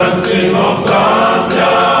and sing of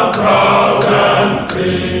Zambia, proud and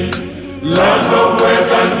free. Land of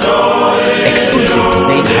work and joy. Exclusive to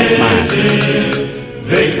Xeriah.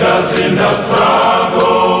 Victors in the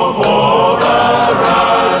struggle for our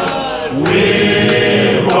rights. We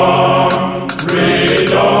want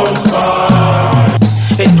freedom fight.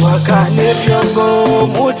 Etwakane fyongo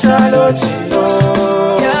muchalo chino.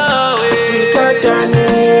 Twikatane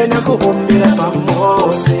na kubumbira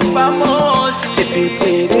pamosi.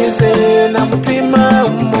 Tipitirize na mutima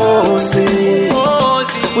umosi.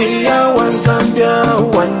 We are one Zambia,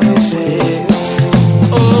 one nation.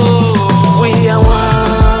 We are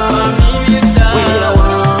one. We are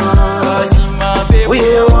one. We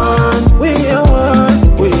are one.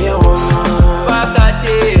 We are one.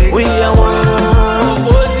 We are one.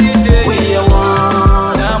 We are one.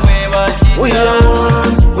 We are one. We are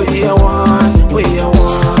one. We are one. We are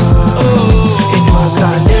one.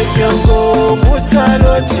 Etwakane fyongo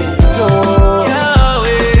muchalo chino.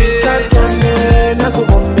 Twikatane na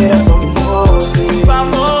kubumbira pamosi.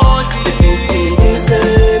 Tipitirize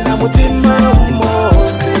na mutima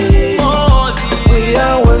umosi. We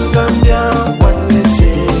are one Zambia, one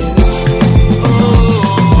nation.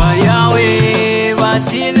 Wayawe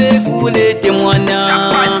batile kulete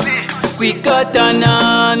mwana.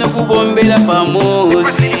 Kwikatana na kubombela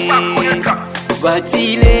pamosi.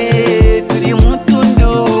 Batile tuli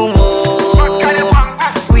mutundumo.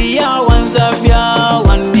 We are one Zambia,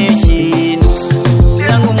 one nation.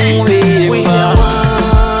 Nangu muweba,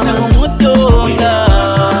 nangu mutonga,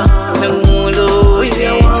 nangu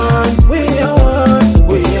muloze. We are one.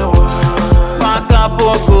 We are one.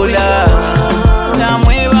 Makapokola,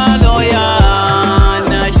 namwe baloya,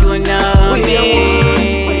 nationale. We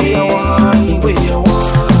are one. We are one.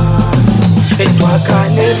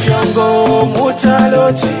 Etwakane fyongo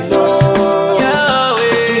muchalo chino.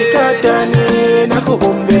 Twikatane na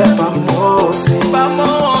kubumbira pamosi.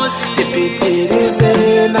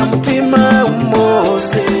 Tipitirize na mutima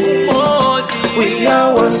umosi. We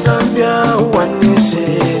are one Zambia, one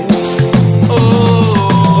nation.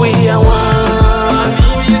 We are one.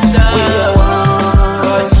 We are one.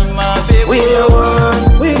 We are one.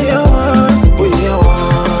 We are one. We are one.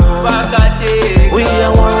 We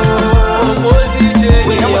are one.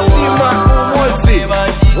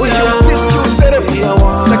 We are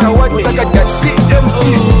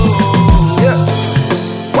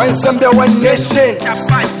One Zambia, one nation.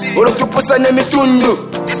 Ulotupusa na mitundu.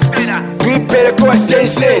 Twipere kwa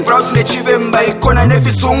attention. Proud nechibemba ikona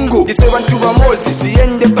nefisungu. Dise bantu bamosi,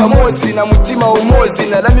 tiende pamosi. Na mutima umozi,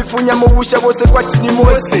 na lamifunya mubusha bose kwa tini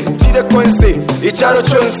mose. Tire konse, icharo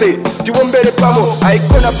chonse. Tiwombere pamo,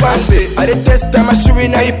 aikona panse. Ale testa mashuwi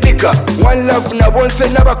na ipika. One love na bonse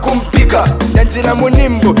na bakumpika. Yanjila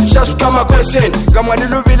munimbo, shasu kama question. Kama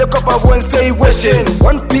niluvile kopa bonse iweshen.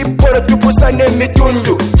 One people tupusa ne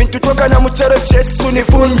mitundu. Fintu toka na mucharo chesu ni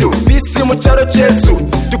fundu. Bisi mucharo chesu.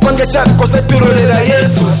 Tupange chako se turolera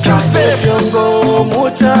Yesu. Twakane fyongo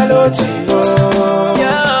muchalo chino.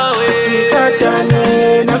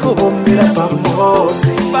 Twikatane na kubumbira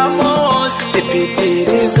pamosi.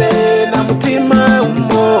 Tipitirize na mutima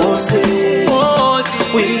umosi.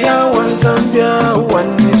 We are one Zambia,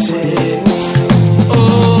 one nation.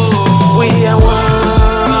 We are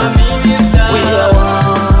one. We are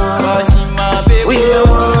one. We are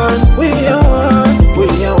one. We are one. We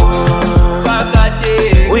are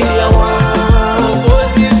one. We are one.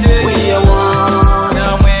 We are one.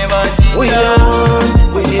 We are one.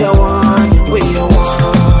 We are one. We are one.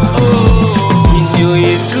 Indio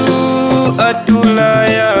Yesu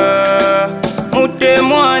atulaya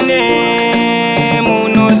mutemwane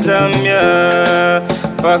muno Zambia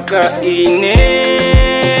paka ine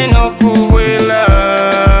nokuwela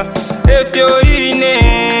efyo ine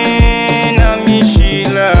na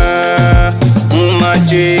mishila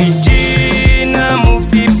mumajeji na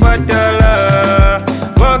mufipatala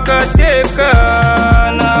wakateka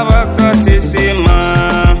na wakasesema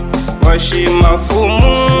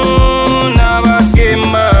washimafumu na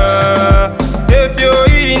wakemba efyo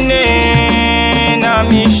ine na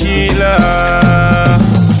mishila.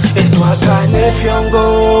 Etwakane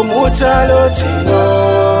fyongo muchalo chino.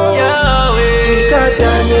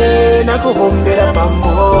 Twikatane na kubumbira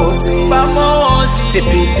pamosi.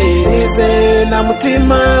 Tipitirize na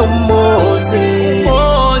mutima umosi.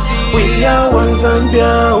 We are one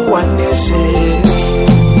Zambia, one nation.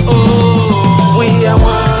 We are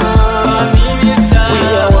one. We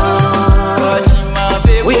are one.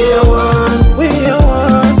 We are one. We are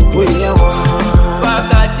one. We are one.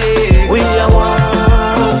 We are one.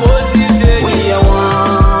 We are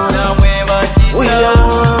one. We are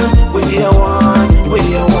one. We are one. We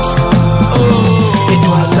are one.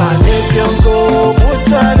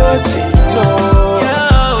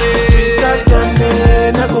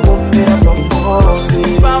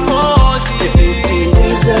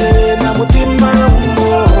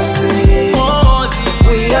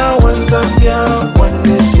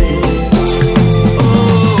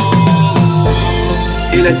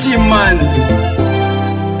 team man.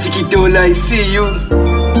 Tikitola, I see you.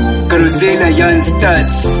 Karuzela Young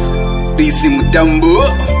Stars. PC Mutambo.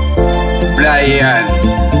 Brian.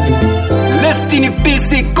 Lestini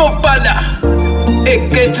PC Kopala.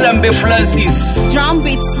 Eketlambe Francis. Drum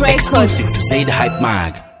Beats Records. Exclusive to Say the Hype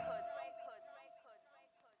Mag.